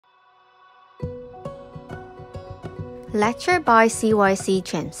Lecture by CYC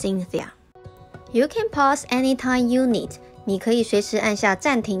Chen Cynthia. You can pause anytime you need. 你可以随时按下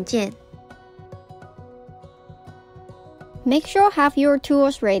暂停键。Make sure have your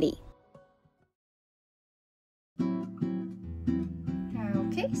tools ready.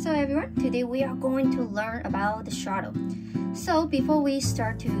 Okay, so everyone, today we are going to learn about the shadow. So before we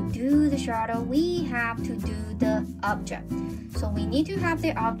start to do the shadow, we have to do the object. So we need to have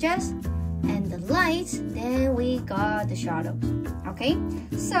the objects and the lights, then we got the shadow. Okay,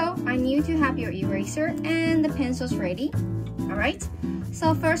 so I need you to have your eraser and the pencils ready. Alright,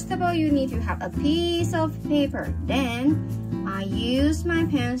 so first of all, you need to have a piece of paper. Then I use my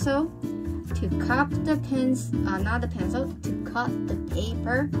pencil to cut the cut the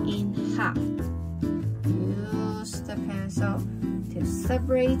paper in half. Use the pencil to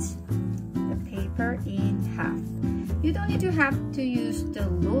separate the paper in half. You don't need to have to use the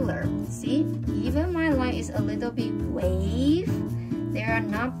ruler. See, even my line is a little bit wave. They are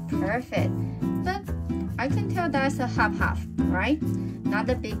not perfect, but I can tell that's a half-half, right? Not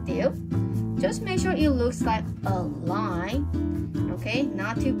a big deal. Just make sure it looks like a line, okay?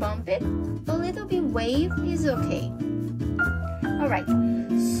 Not to bump it. A little bit wave is okay. Alright,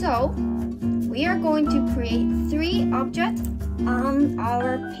 so we are going to create 3 objects on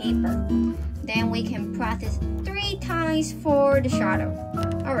our paper. Then we can practice 3 times for the shadow.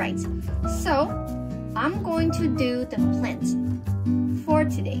 Alright, so I'm going to do the plants for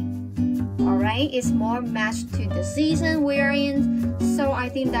today. Alright, it's more matched to the season we are in, so I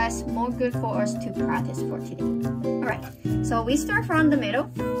think that's more good for us to practice for today. Alright, so we start from the middle.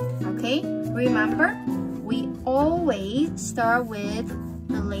 Okay, remember, we always start with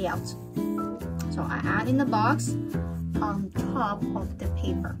the layout. So I add in the box on top of the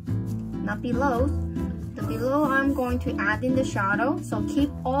paper, not below. The below I'm going to add in the shadow, so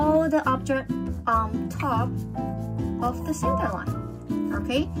keep all the object on top of the center line.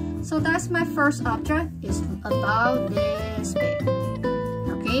 Okay, so that's my first object, is about this big.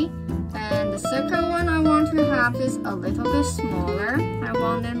 Okay, and the second one I want to have is a little bit smaller. I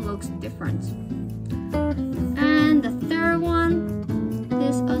want it looks different. And the third one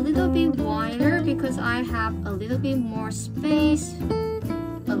is a little bit wider because I have a little bit more space,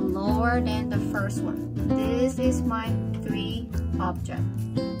 but lower than the first one. This is my 3 objects.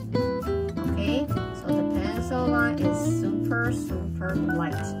 Okay, so the pencil line is super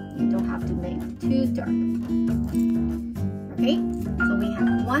light. You don't have to make it too dark. Okay, so we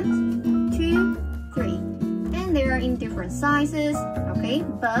have 1, 2, 3, and they are in different sizes. Okay,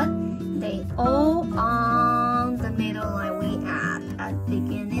 but they all on the middle line we add at the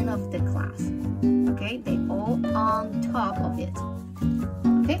beginning of the class. Okay, they all on top of it.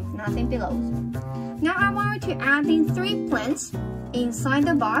 Okay, nothing below. Now I want you to add in 3 plants inside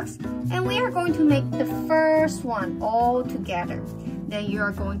the box, and we are going to make the first one all together. Then you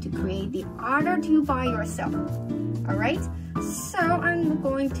are going to create the other 2 by yourself. Alright, so I'm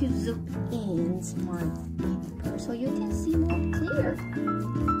going to zoom in my paper so you can see more clear.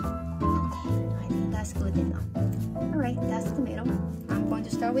 Okay, I think that's good enough. Alright, that's the middle. I'm going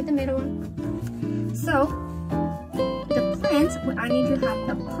to start with the middle one. So the plants, I need to have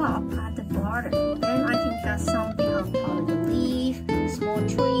the pop at the bottom. Then I think that's something on top of the leaf, small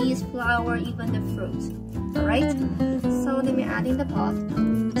trees, flower, even the fruits. Alright, so let me add in the pot.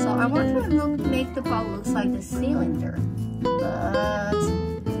 So I want to make the pot look like the cylinder, but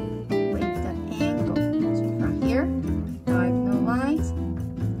with the angle. So from here, diagonal lines,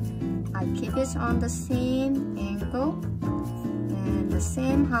 I keep it on the same angle and the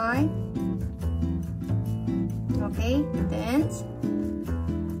same height. Okay, then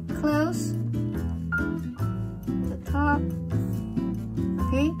close the top.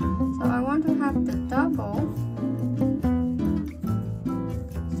 Okay, so I want to have the double,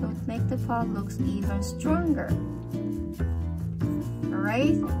 so make the pot looks even stronger.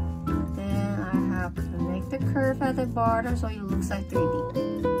 Alright, then I have to make the curve at the bottom so it looks like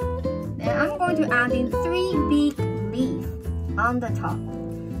 3D. Then I'm going to add in 3 big leaves on the top.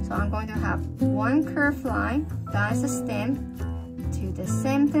 So I'm going to have 1 curved line, that's the stem, to the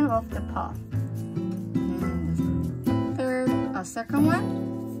center of the pot. And the second one,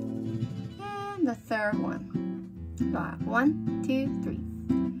 and the third one. Right, 1, 2, 3.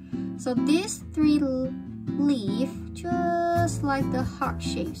 So these 3 leaves, just like the heart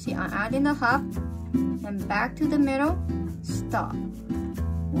shape. See, I'm adding the half, and back to the middle, stop.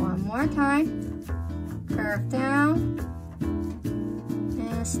 One more time, curve down,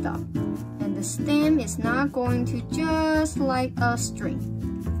 and stop. And the stem is not going to just like a string.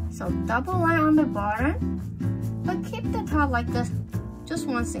 So double line on the bottom, but keep the top like this, just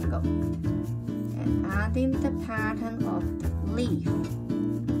 1 single. and adding the pattern of the leaf.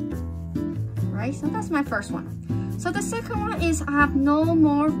 Right, so that's my first one. So the second one is I have no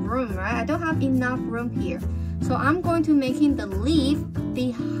more room, right? I don't have enough room here. So I'm going to making the leaf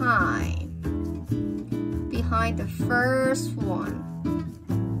behind the first one.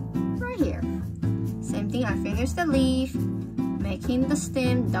 Right here. Same thing, I finish the leaf, making the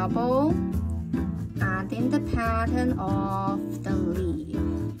stem double, adding the pattern of the leaf.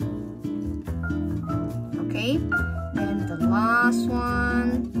 Okay, and the last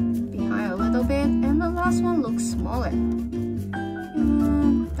one behind a little bit, and the last one looks smaller.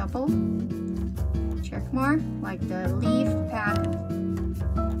 And double, check mark, like the leaf pattern.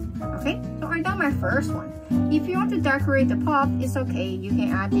 Okay, so I done my first one. If you want to decorate the pot, it's okay. You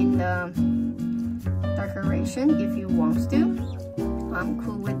can add in the decoration if you want to. I'm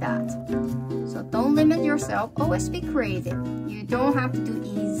cool with that. So don't limit yourself, always be creative. You don't have to do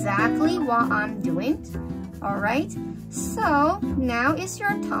exactly what I'm doing. Alright, so now is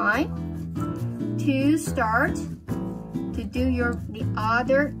your time to start to do the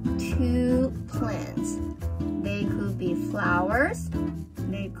other two plants. They could be flowers,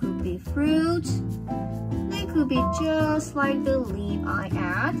 they could be fruits, they could be just like the leaf I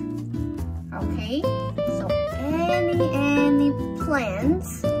add. Okay, so any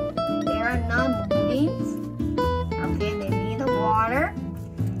plants, they are not moving. Okay, they need the water.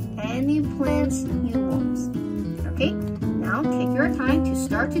 Any plants you want. Okay, now take your time to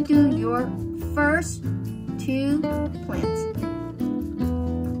start to do your first two plants.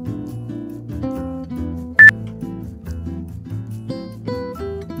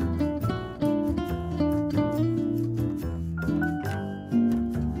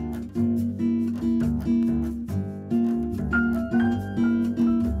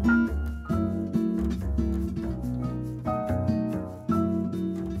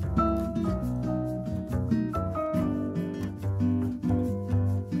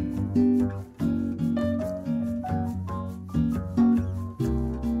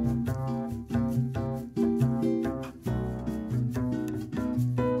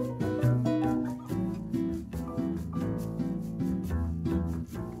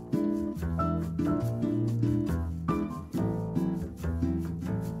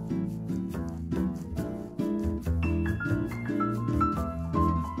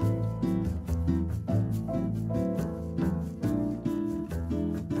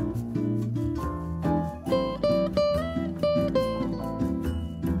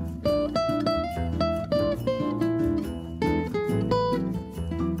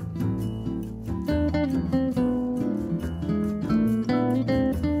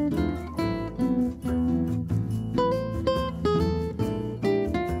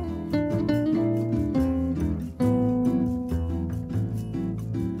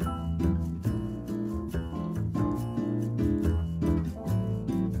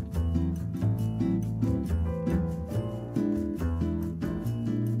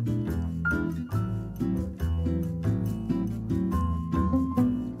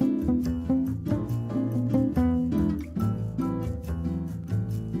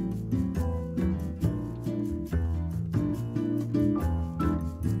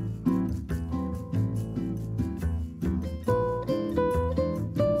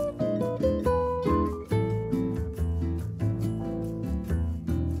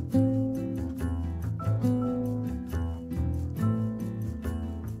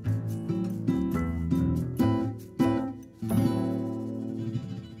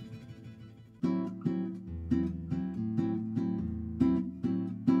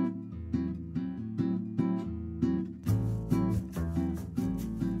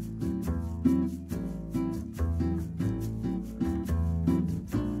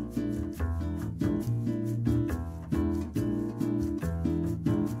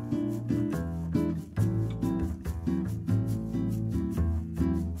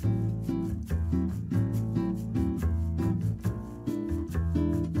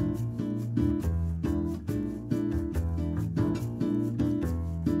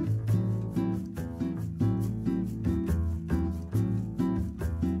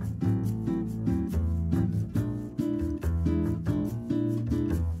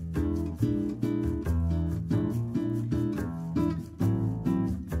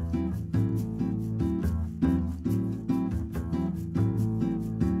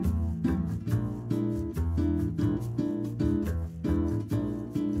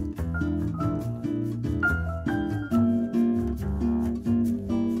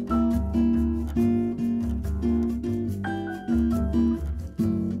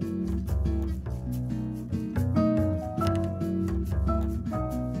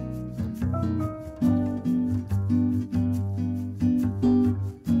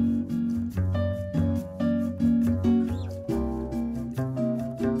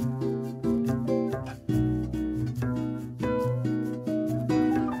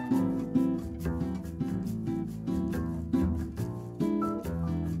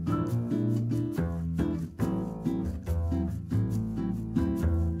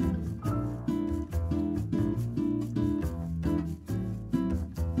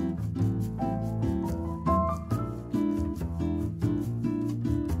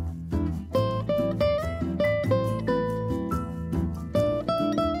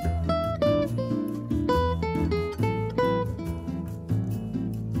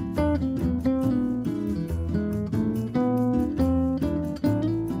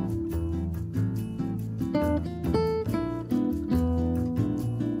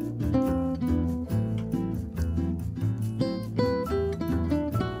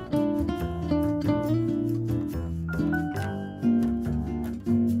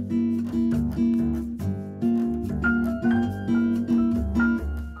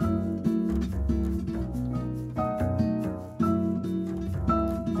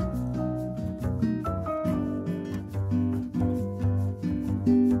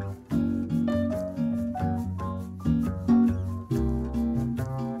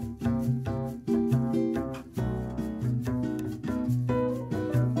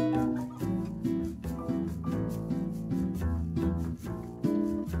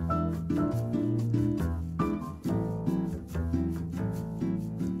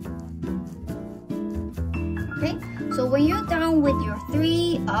 when you're done with your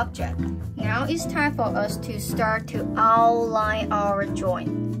 3 objects, now it's time for us to start to outline our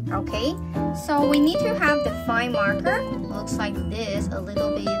drawing. Okay, so we need to have the fine marker. Looks like this, a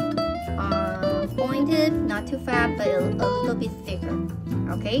little bit pointed, not too fat, but a little bit thicker.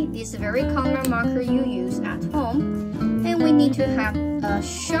 Okay, this is a very common marker you use at home. And we need to have a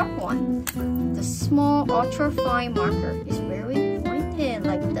sharp one. The small ultra fine marker is very pointed,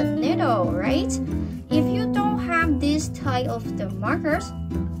 like the needle, right? If you don't have this type of the markers,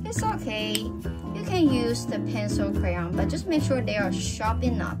 it's okay. You can use the pencil crayon, but just make sure they are sharp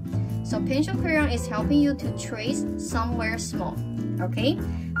enough. So pencil crayon is helping you to trace somewhere small. Okay,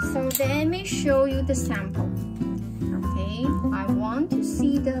 so let me show you the sample. Okay, I want to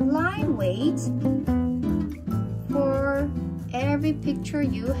see the line weight for every picture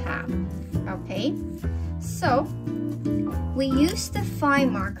you have. Okay, so we use the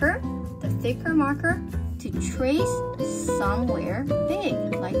fine marker, the thicker marker, to trace somewhere big,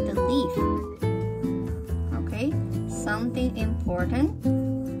 like the leaf. Okay, something important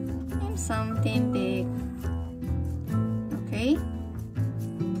and something big. Okay,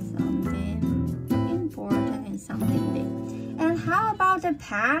 something important and something big. And how about the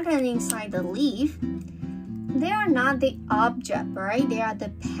pattern inside the leaf? They are not the object, right? They are the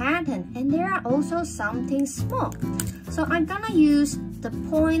pattern, and they are also something small. So I'm gonna use the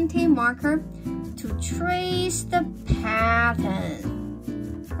pointing marker to trace the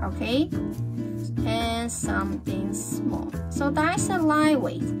pattern, okay? And something small. So that's a line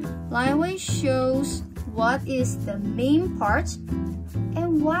weight. Line weight shows what is the main part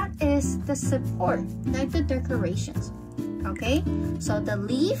and what is the support, like the decorations, okay? So the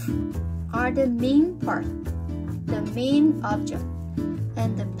leaf are the main part, the main object,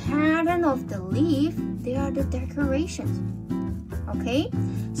 and the pattern of the leaf, they are the decorations. Okay,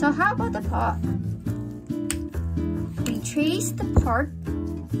 so how about the pot? We trace the part,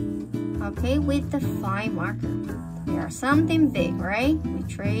 okay, with the fine marker. They are something big, right? We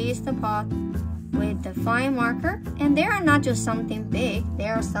trace the pot with the fine marker, and they are not just something big, they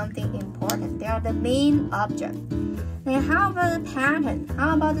are something important. They are the main object. And how about the pattern?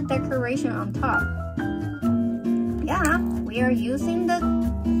 How about the decoration on top? Yeah, we are using the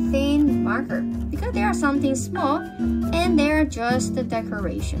thin marker because they are something small and they are just the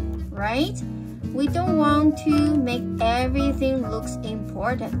decoration, right? We don't want to make everything looks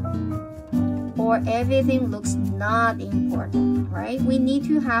important or everything looks not important, right? We need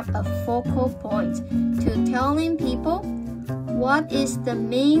to have a focal point to telling people what is the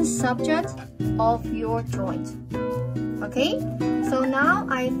main subject of your drawing. Okay, so now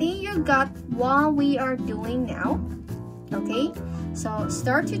I think you got what we are doing now. Okay, so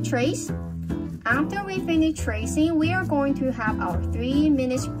start to trace. After we finish tracing, we are going to have our 3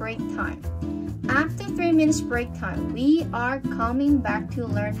 minutes break time. After 3 minutes break time, we are coming back to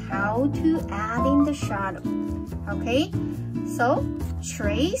learn how to add in the shadow. Okay, so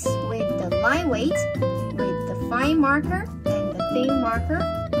trace with the line weight, with the fine marker and the thin marker,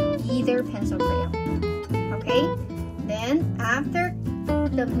 either pencil crayon. Okay, then after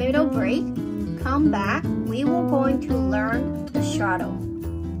the middle break, come back, we will going to learn the shadow.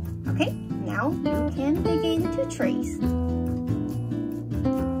 Okay, now you can begin to trace.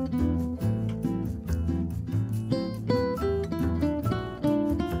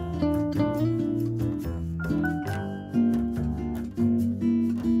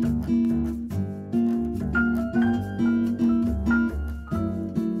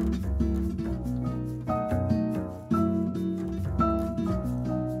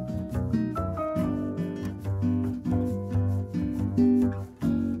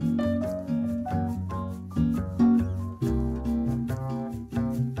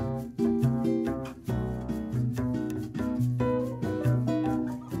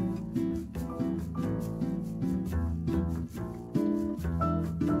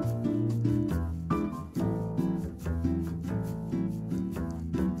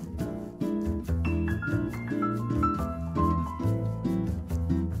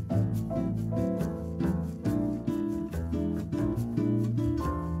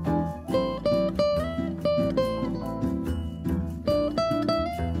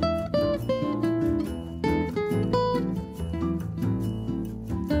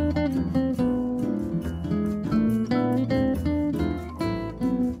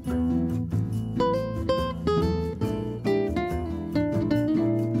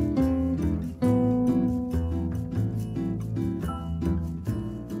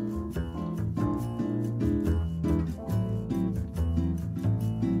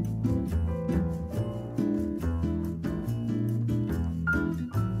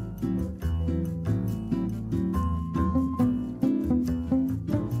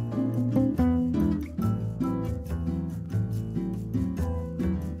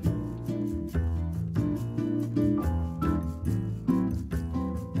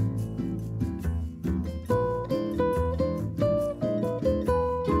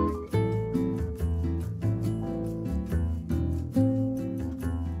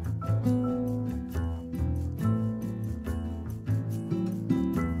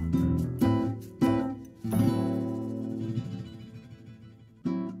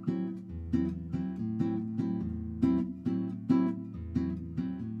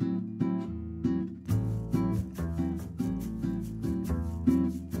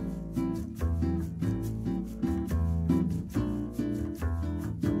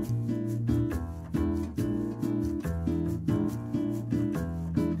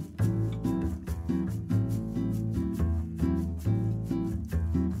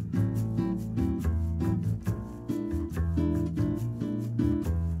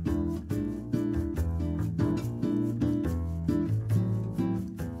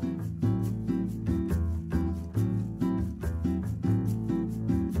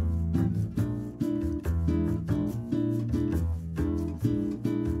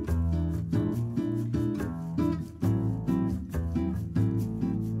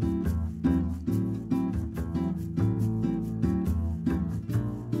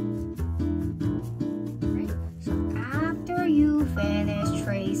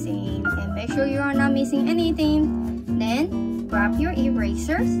 tracing and make sure you are not missing anything. Then grab your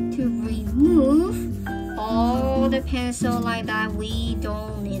erasers to remove all the pencil like that. We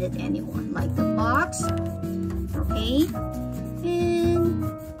don't need it anymore, like the box, okay? And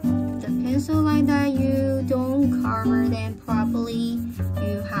the pencil like that, you don't cover them properly.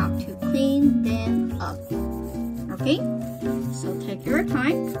 You have to clean them up, okay? So take your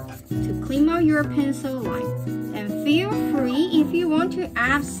time to clean out your pencil line, and feel free if you want to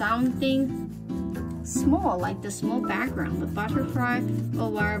add something small, like the small background, the butterfly, or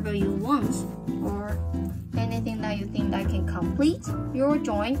whatever you want, or anything that you think that can complete your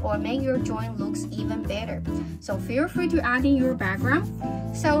drawing or make your drawing looks even better. So feel free to add in your background.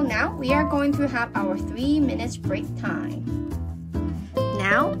 So now we are going to have our 3 minutes break time.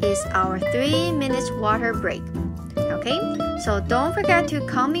 Now is our 3 minutes water break. Okay, so don't forget to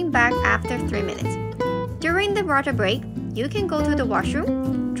coming back after 3 minutes. During the water break, you can go to the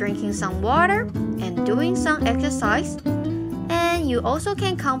washroom, drinking some water, and doing some exercise. And you also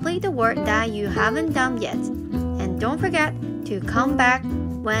can complete the work that you haven't done yet. And don't forget to come back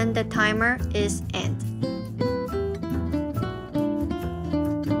when the timer is end.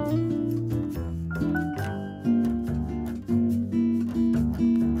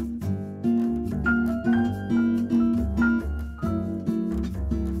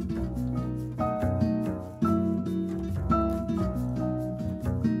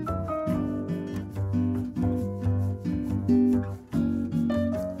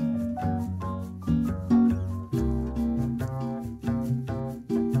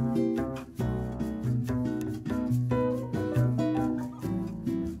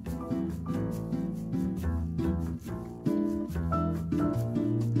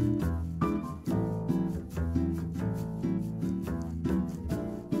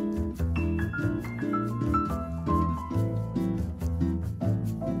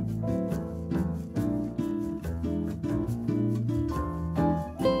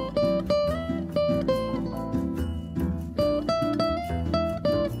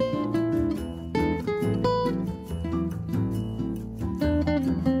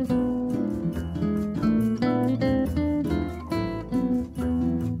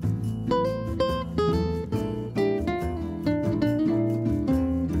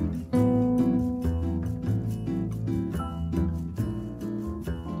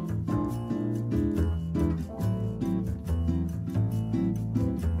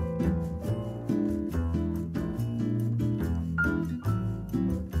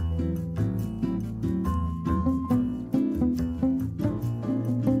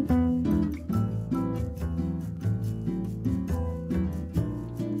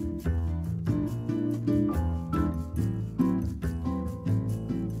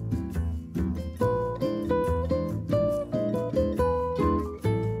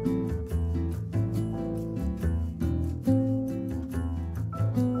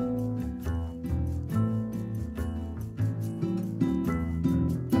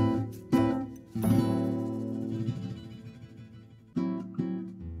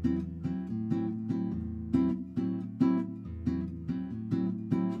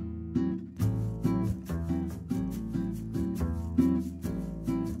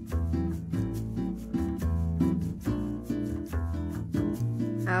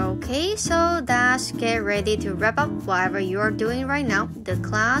 Okay, so that's get ready to wrap up whatever you're doing right now. The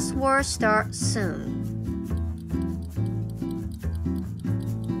class will start soon.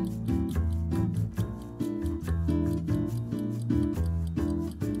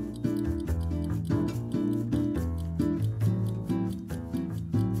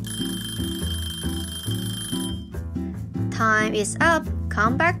 Time is up.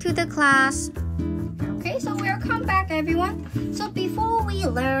 Come back to the class. Okay, so welcome back everyone. So before we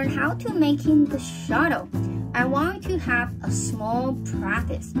learn how to making the shuttle, I want to have a small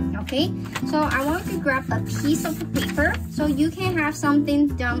practice, okay? So I want to grab a piece of paper so you can have something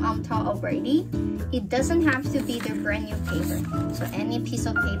done on top already. It doesn't have to be the brand new paper. So any piece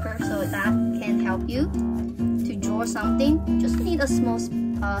of paper so that can help you to draw something. Just need a small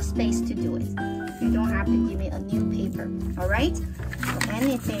space to do it. You don't have to give me a new paper, all right? So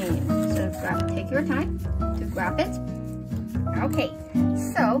anything. So take your time to grab it. Okay,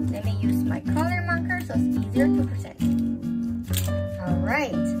 so let me use my color marker so it's easier to present. All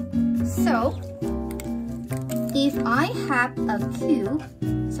right, so if I have a cube,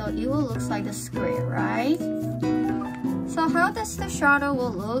 so it will look like a square, right? So how does the shadow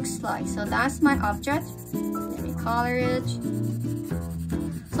will look like? So that's my object. Let me color it.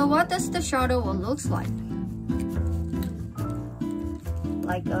 So what does the shadow will look like?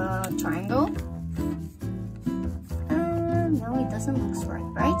 Like a triangle? No, it doesn't look right,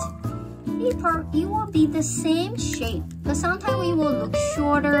 right? It will be the same shape, but sometimes we will look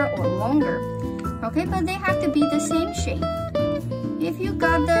shorter or longer. Okay, but they have to be the same shape. If you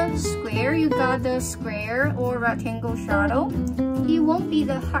got the square, you got the square or rectangle shadow. It won't be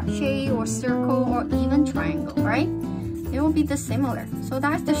the heart shape or circle or even triangle, right? It will be the similar. So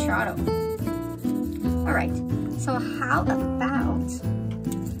that's the shadow. Alright, so how about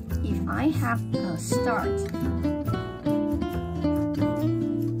if I have a start?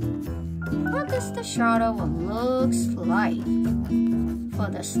 What does the shadow look like for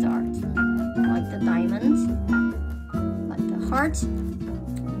the start? Like the diamonds? Like the heart?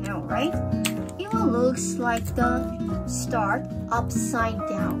 No, right? It will look like the start upside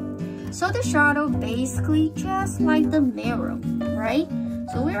down. So the shadow basically just like the mirror, right?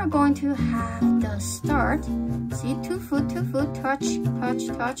 So we are going to have the start. See, 2 foot, touch, touch,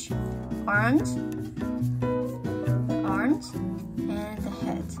 touch. Arms, and the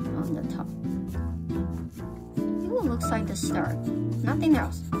head on the top. It will look like the start, nothing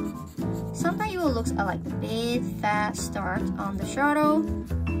else. Sometimes it will look like the big fat start on the shadow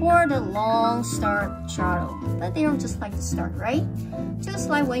or the long start shadow, but they are just like the start, right? Just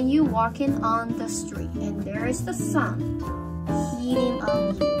like when you walking on the street and there is the sun hitting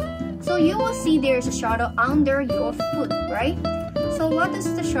on you. So you will see there's a shadow under your foot, right? So what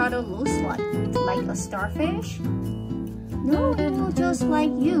does the shadow look like? Like a starfish? No, it will just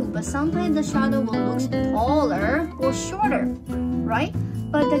like you, but sometimes the shadow will look taller or shorter, right?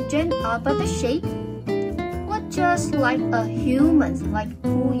 But the shape would just like a human, like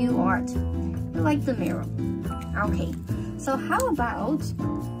who you are, like the mirror. Okay, so how about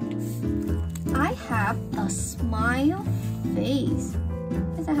I have a smile face?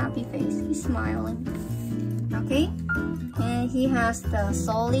 It's a happy face. He's smiling. Okay, and he has the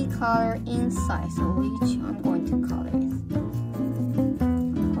solid color inside. So which I'm going to color it.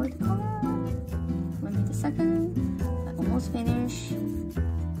 Let me just a second. I almost finished.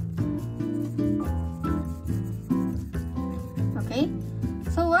 Okay,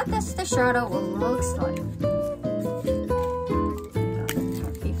 so what does the shadow will look like?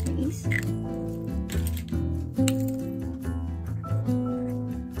 Happy face.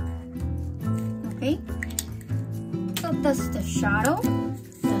 Okay, so does the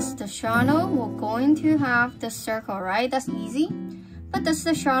shadow will going to have the circle, right? That's easy. But does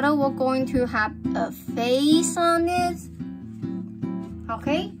the shadow will going to have a face on it?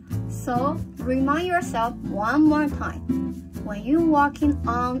 Okay, so remind yourself one more time. When you're walking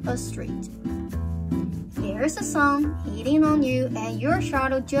on a street, there's a sun hitting on you and your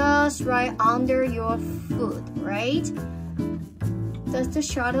shadow just right under your foot, right? Does the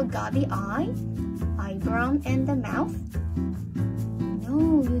shadow got the eye, eyebrow, and the mouth?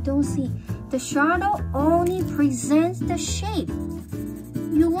 No, you don't see. The shadow only presents the shape.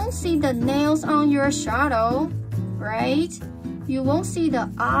 You won't see the nails on your shadow, right? You won't see the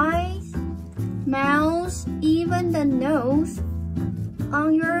eyes, mouth, even the nose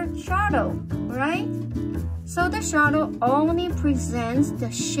on your shadow, right? So the shadow only presents the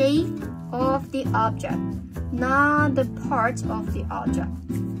shape of the object, not the parts of the object.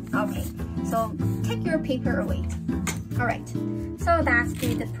 Okay, so take your paper away. Alright, so that's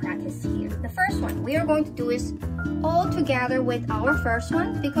the practice here. The first one we are going to do is all together with our first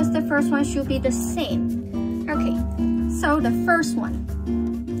one because the first one should be the same. Okay, so the first one.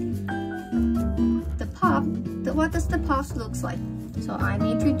 The pop, what does the pop looks like? So I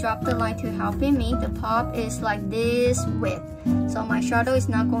need to drop the line to help me. The pop is like this width. So my shadow is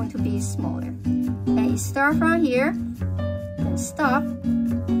not going to be smaller. And it starts from here and stop,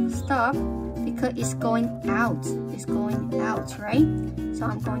 because it's going out. It's going out, right? So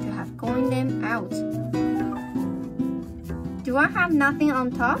I'm going to have going them out. Do I have nothing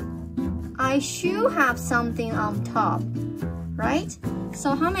on top? I should have something on top, right?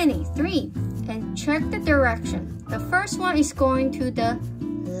 So how many? 3. And check the direction. The first one is going to the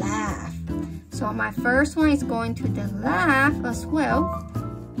left. So my first one is going to the left as well.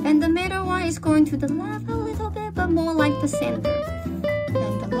 And the middle one is going to the left a little bit, but more like the center.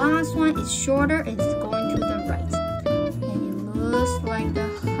 And the last one is shorter, it's going to the right. And it looks like the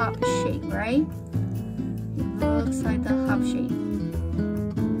hop shape, right? It looks like the hop shape.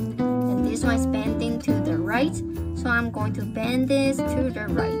 And this one is bending to the right. So I'm going to bend this to the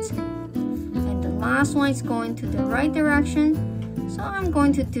right. And the last one is going to the right direction. So I'm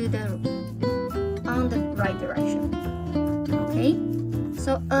going to do the on the right direction. Okay?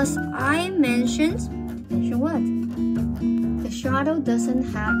 So as I mentioned what? The shadow doesn't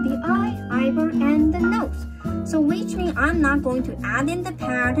have the eye, eyebrow, and the nose. So which means I'm not going to add in the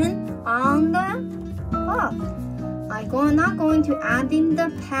pattern on the pop. I'm not going to add in the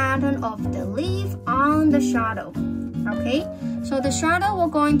pattern of the leaf on the shadow. Okay, so the shadow will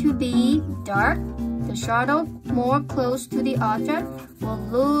going to be dark. The shadow more close to the object will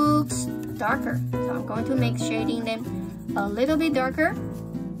look darker. So I'm going to make shading them a little bit darker,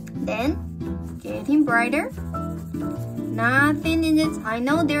 then getting brighter. Nothing in it. I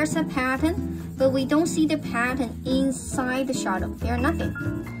know there's a pattern, but we don't see the pattern inside the shadow. There's nothing.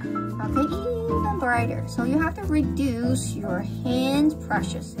 Okay, even brighter. So you have to reduce your hand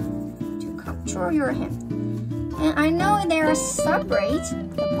pressures to control your hand. And I know they are separate.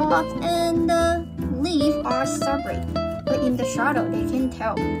 The pot and the leaf are separate, but in the shadow they can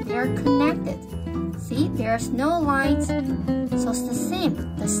tell they are connected. See, there's no light, so it's the same.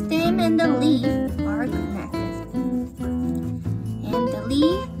 The stem and the leaf are connected, and the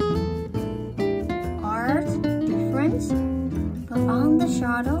leaf are different, but on the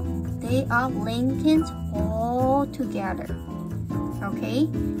shadow they are linked all together. Okay,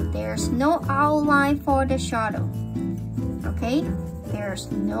 there's no outline for the shadow. Okay,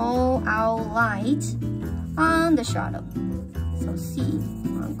 there's no outline on the shadow. So see,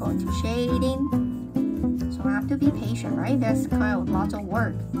 I'm going to shading. So I have to be patient, right? That's kind of lots of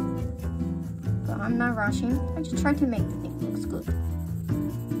work. But I'm not rushing. I just try to make the thing looks good.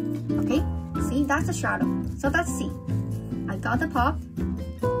 Okay, see, that's the shadow. So let's see. I got the pop.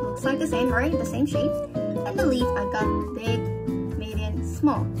 Looks like the same, right? The same shape. And the leaf, I got big, medium,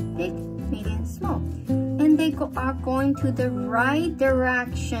 small. Big, medium, small. And they are going to the right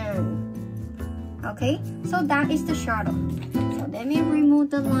direction. Okay, so that is the shadow. So let me remove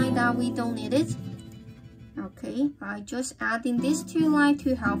the line that we don't need it. Okay, I just adding these two lines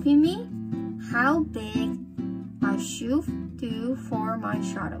to helping me how big I should do for my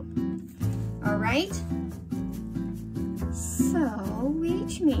shadow. All right, so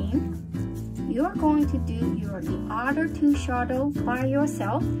which means you are going to do the other two shadow by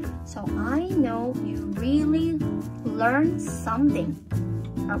yourself. So I know you really learned something.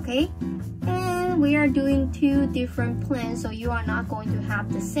 Okay, and we are doing two different plans, so you are not going to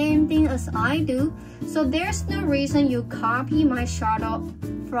have the same thing as I do. So there's no reason you copy my shadow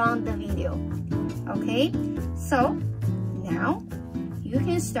from the video. Okay, so now you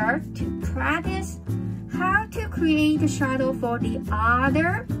can start to practice how to create the shadow for the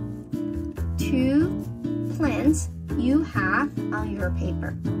other two plants you have on your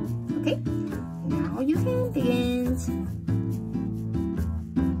paper. Okay, now you can begin.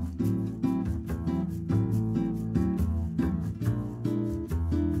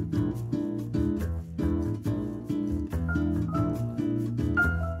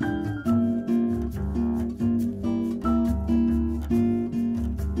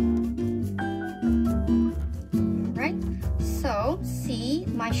 So see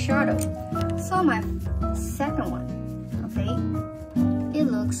my shadow. So my second one, okay, it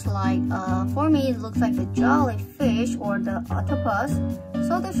looks like for me it looks like the jellyfish or the octopus.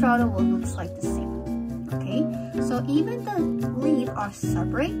 So the shadow will look like the same. Okay, so even the leaves are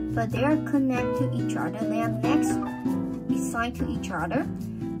separate, but they are connected to each other. They are next beside to each other.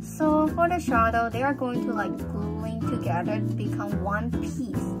 So for the shadow, they are going to like gluing together to become one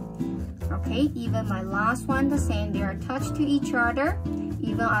piece. Okay, even my last one the same. They are attached to each other.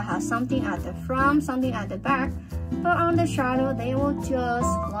 Even I have something at the front, something at the back, but on the shadow they will just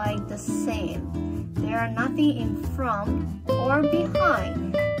like the same. There are nothing in front or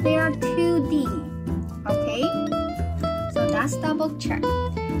behind. They are 2D. Okay, so that's double check.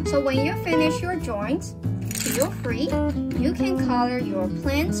 So when you finish your drawings, feel free. You can color your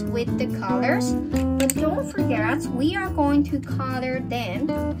plants with the colors, but don't forget we are going to color them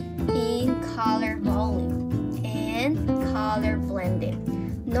in color volume and color blending.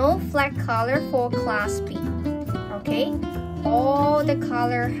 No flat color for class B. Okay, all the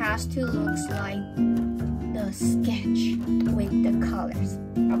color has to look like the sketch with the colors.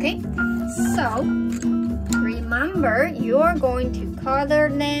 Okay, so remember you're going to color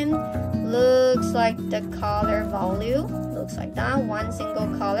them. Looks like the color volume. Looks like that, one single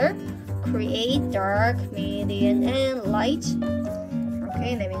color. Create dark, medium, and light.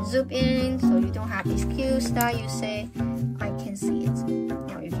 Okay, let me zoom in so you don't have these cues that you say, I can see it.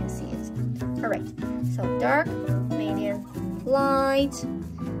 Now you can see it. Alright, so dark, medium, light.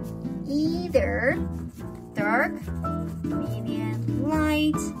 Either dark, medium,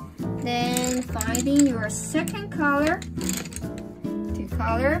 light. Then finding your second color to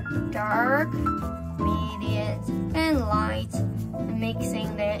color dark, medium, and light.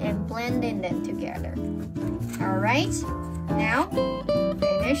 Mixing them and blending them together. Alright, now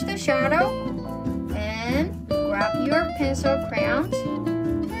finish the shadow and grab your pencil crayons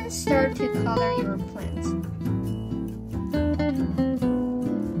and start to color your plants.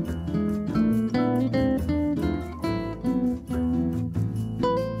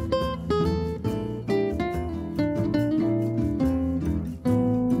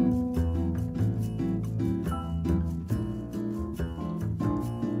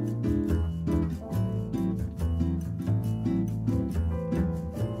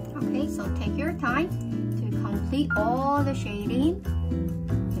 time to complete all the shading,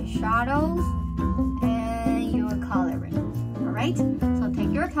 the shadows, and your coloring. Alright? So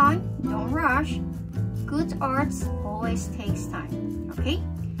take your time, don't rush. Good art always takes time. Okay?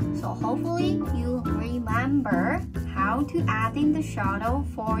 So hopefully you remember how to add in the shadow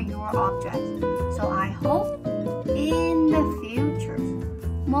for your object. So I hope in the future,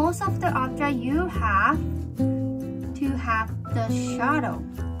 most of the object you have to have the shadow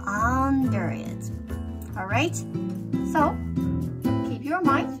under it. Alright? So keep your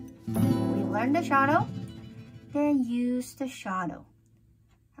mind. We learn the shadow, then use the shadow.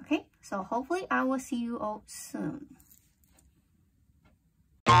 Okay? So hopefully I will see you all soon.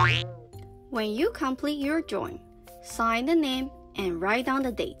 When you complete your drawing, sign the name and write down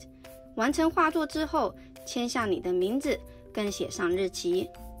the date. 完成画作之后，签下你的名字，跟写上日期。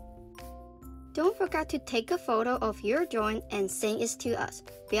Don't forget to take a photo of your drawing and send it to us.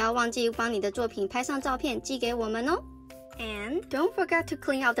 不要忘记帮你的作品拍上照片寄给我们哦。And don't forget to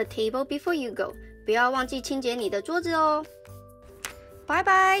clean out the table before you go. 不要忘记清洁你的桌子哦。Bye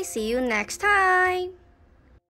bye, see you next time.